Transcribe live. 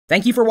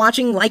Thank you for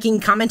watching,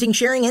 liking, commenting,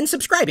 sharing, and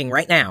subscribing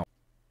right now.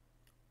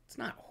 It's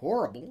not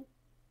horrible.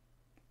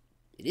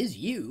 It is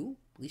you,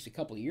 at least a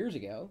couple of years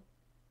ago.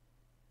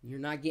 You're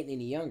not getting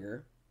any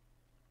younger.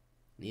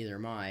 Neither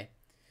am I.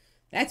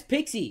 That's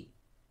Pixie.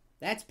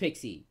 That's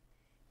Pixie.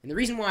 And the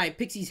reason why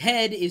Pixie's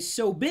head is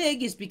so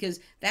big is because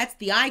that's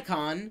the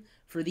icon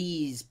for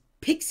these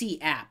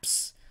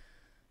pixie-apps.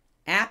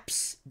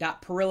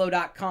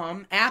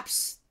 Apps.Pirillo.com.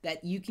 Apps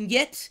that you can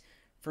get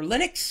for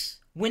Linux,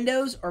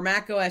 Windows, or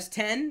Mac OS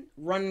X.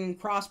 Run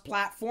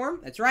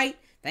cross-platform. That's right.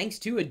 Thanks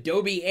to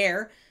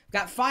adobe-AIR. We've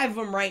got 5 of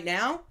them right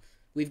now.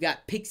 We've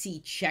got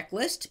Pixie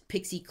Checklist,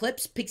 Pixie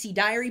Clips, Pixie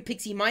Diary,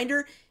 Pixie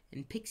Minder,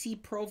 and Pixie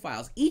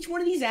Profiles. Each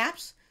one of these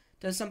apps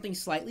does something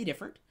slightly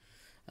different.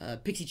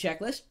 Pixie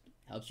Checklist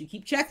helps you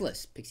keep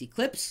checklists. Pixie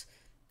Clips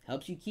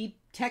helps you keep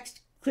text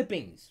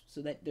clippings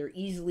so that they're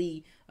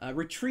easily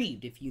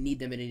retrieved if you need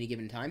them at any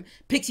given time.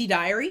 Pixie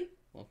Diary,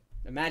 well,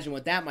 imagine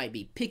what that might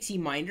be. Pixie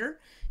Minder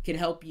can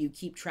help you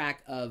keep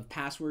track of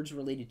passwords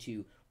related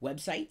to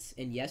websites,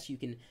 and yes, you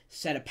can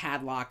set a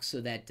padlock so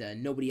that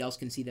nobody else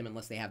can see them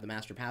unless they have the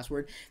master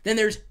password. Then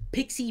there's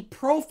Pixie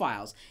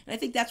Profiles, and I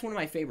think that's one of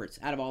my favorites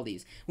out of all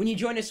these. When you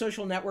join a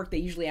social network, they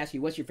usually ask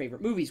you, what's your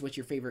favorite movies, what's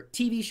your favorite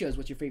TV shows,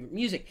 what's your favorite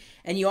music,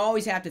 and you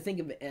always have to think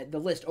of the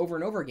list over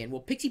and over again. Well,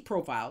 Pixie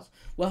Profiles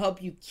will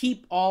help you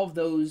keep all of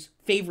those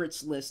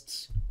favorites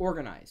lists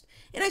organized,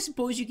 and I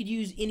suppose you could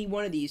use any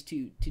one of these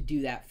to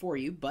do that for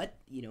you, but,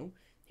 you know,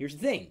 here's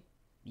the thing.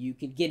 You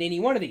can get any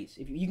one of these.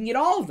 You can get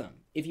all of them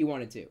if you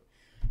wanted to.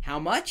 How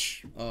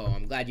much? Oh,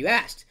 I'm glad you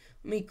asked.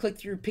 Let me click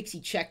through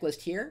Pixie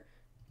Checklist here.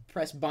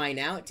 Press Buy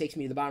Now. It takes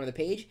me to the bottom of the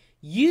page.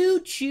 You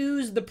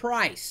choose the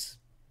price.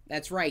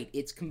 That's right.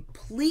 It's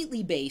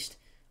completely based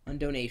on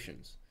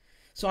donations.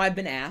 So I've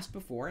been asked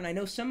before, and I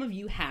know some of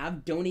you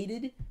have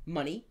donated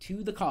money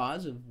to the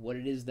cause of what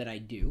it is that I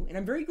do, and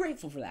I'm very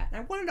grateful for that. And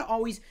I wanted to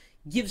always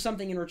give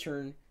something in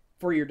return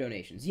for your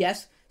donations.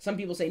 Yes, some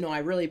people say, no, I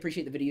really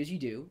appreciate the videos you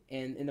do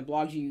and the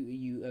blogs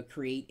you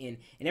create and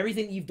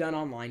everything that you've done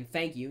online.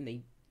 Thank you. And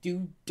they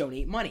do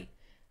donate money.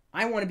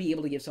 I want to be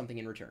able to give something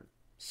in return.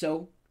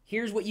 So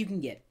here's what you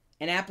can get.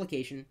 An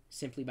application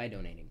simply by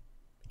donating.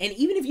 And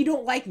even if you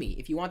don't like me,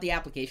 if you want the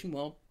application,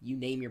 well, you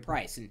name your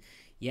price. And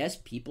yes,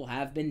 people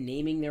have been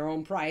naming their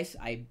own price.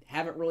 I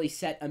haven't really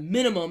set a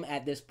minimum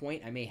at this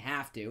point. I may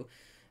have to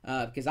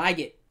because I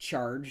get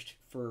charged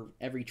for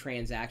every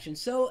transaction.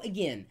 So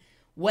again,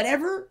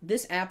 whatever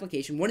this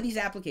application, one of these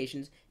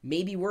applications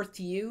may be worth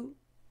to you,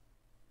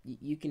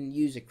 you can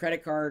use a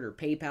credit card or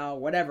PayPal,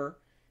 whatever,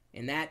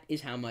 and that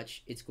is how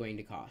much it's going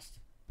to cost.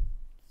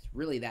 It's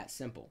really that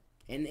simple.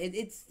 And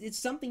it's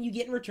something you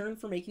get in return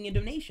for making a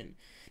donation.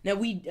 Now,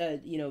 we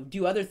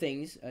do other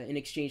things in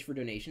exchange for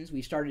donations.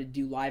 We started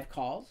to do live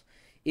calls.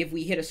 If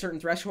we hit a certain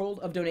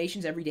threshold of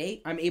donations every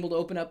day, I'm able to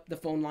open up the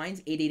phone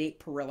lines,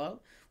 888-PIRILLO.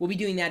 We'll be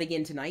doing that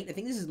again tonight. I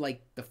think this is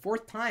like the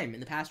 4th time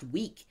in the past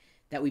week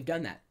that we've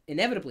done that.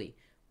 Inevitably,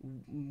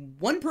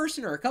 one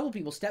person or a couple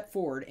people step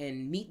forward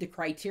and meet the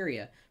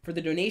criteria for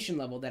the donation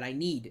level that I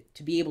need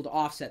to be able to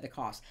offset the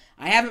cost.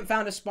 I haven't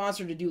found a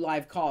sponsor to do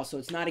live calls, so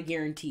it's not a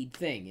guaranteed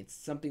thing. It's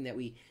something that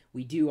we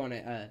do on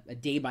a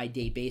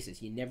day-by-day basis.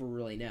 You never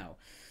really know.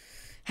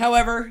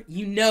 However,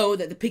 you know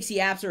that the Pixie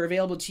apps are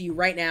available to you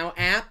right now,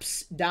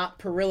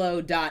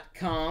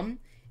 apps.Pirillo.com.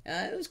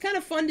 It was kind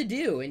of fun to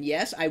do, and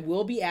yes, I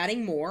will be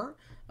adding more.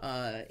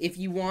 If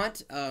you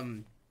want,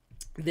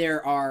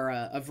 there are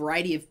a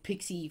variety of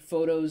Pixie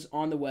photos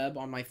on the web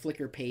on my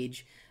Flickr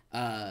page.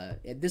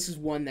 This is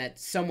one that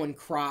someone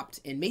cropped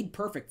and made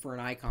perfect for an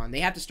icon. They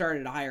have to start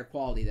at a higher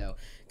quality though,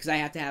 because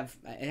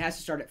it has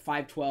to start at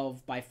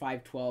 512 by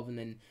 512, and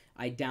then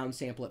I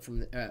downsample it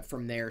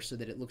from there so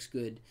that it looks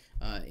good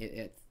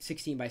at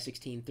 16 by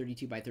 16,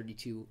 32 by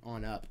 32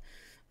 on up.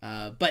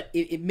 But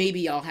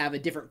maybe I'll have a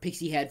different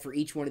Pixie head for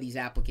each one of these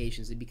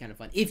applications. It'd be kind of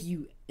fun if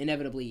you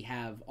inevitably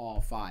have all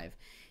 5.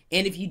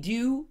 And if you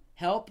do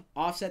help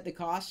offset the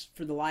costs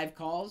for the live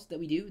calls that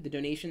we do, the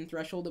donation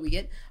threshold that we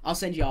get, I'll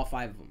send you all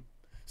 5 of them.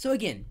 So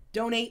again,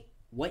 donate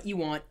what you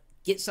want,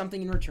 get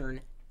something in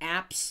return,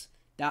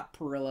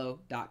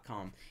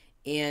 apps.Pirillo.com.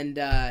 And,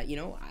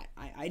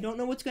 I don't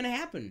know what's going to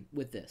happen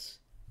with this.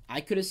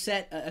 I could have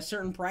set a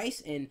certain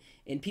price and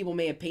people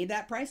may have paid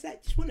that price.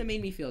 That just wouldn't have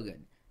made me feel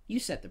good. You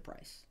set the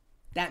price.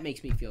 That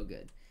makes me feel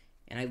good.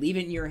 And I leave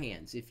it in your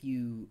hands. If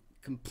you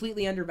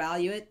completely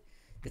undervalue it,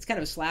 it's kind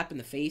of a slap in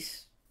the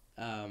face.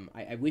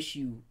 I wish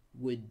you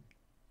would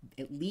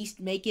at least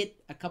make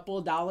it a couple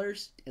of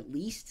dollars, at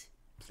least,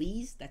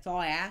 please. That's all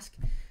I ask.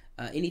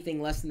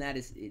 Anything less than that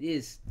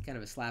is kind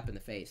of a slap in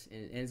the face,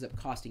 and it ends up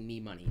costing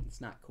me money.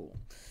 It's not cool.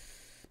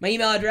 My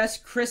email address,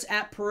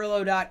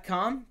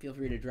 chris@Pirillo.com. Feel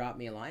free to drop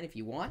me a line if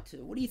you want.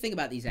 What do you think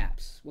about these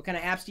apps? What kind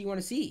of apps do you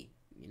want to see?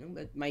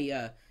 That might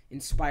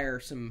inspire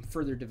some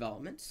further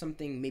development,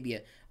 something, maybe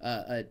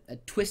a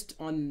twist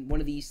on one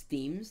of these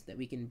themes that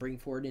we can bring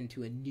forward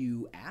into a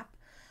new app.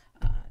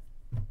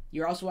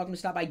 You're also welcome to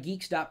stop by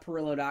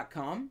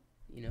geeks.Pirillo.com.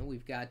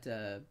 We've got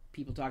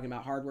people talking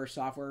about hardware,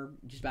 software,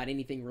 just about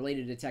anything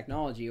related to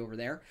technology over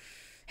there.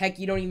 Heck,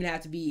 you don't even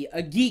have to be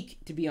a geek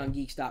to be on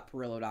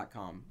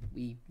geeks.pirillo.com.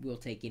 We will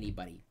take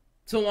anybody,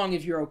 so long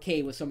as you're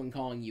okay with someone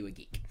calling you a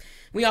geek.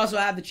 We also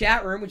have the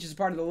chat room, which is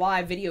part of the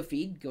live video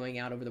feed going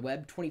out over the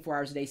web 24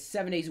 hours a day,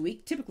 7 days a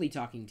week, typically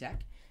talking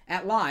tech,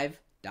 at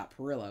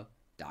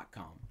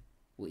live.pirillo.com.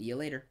 We'll see you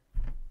later.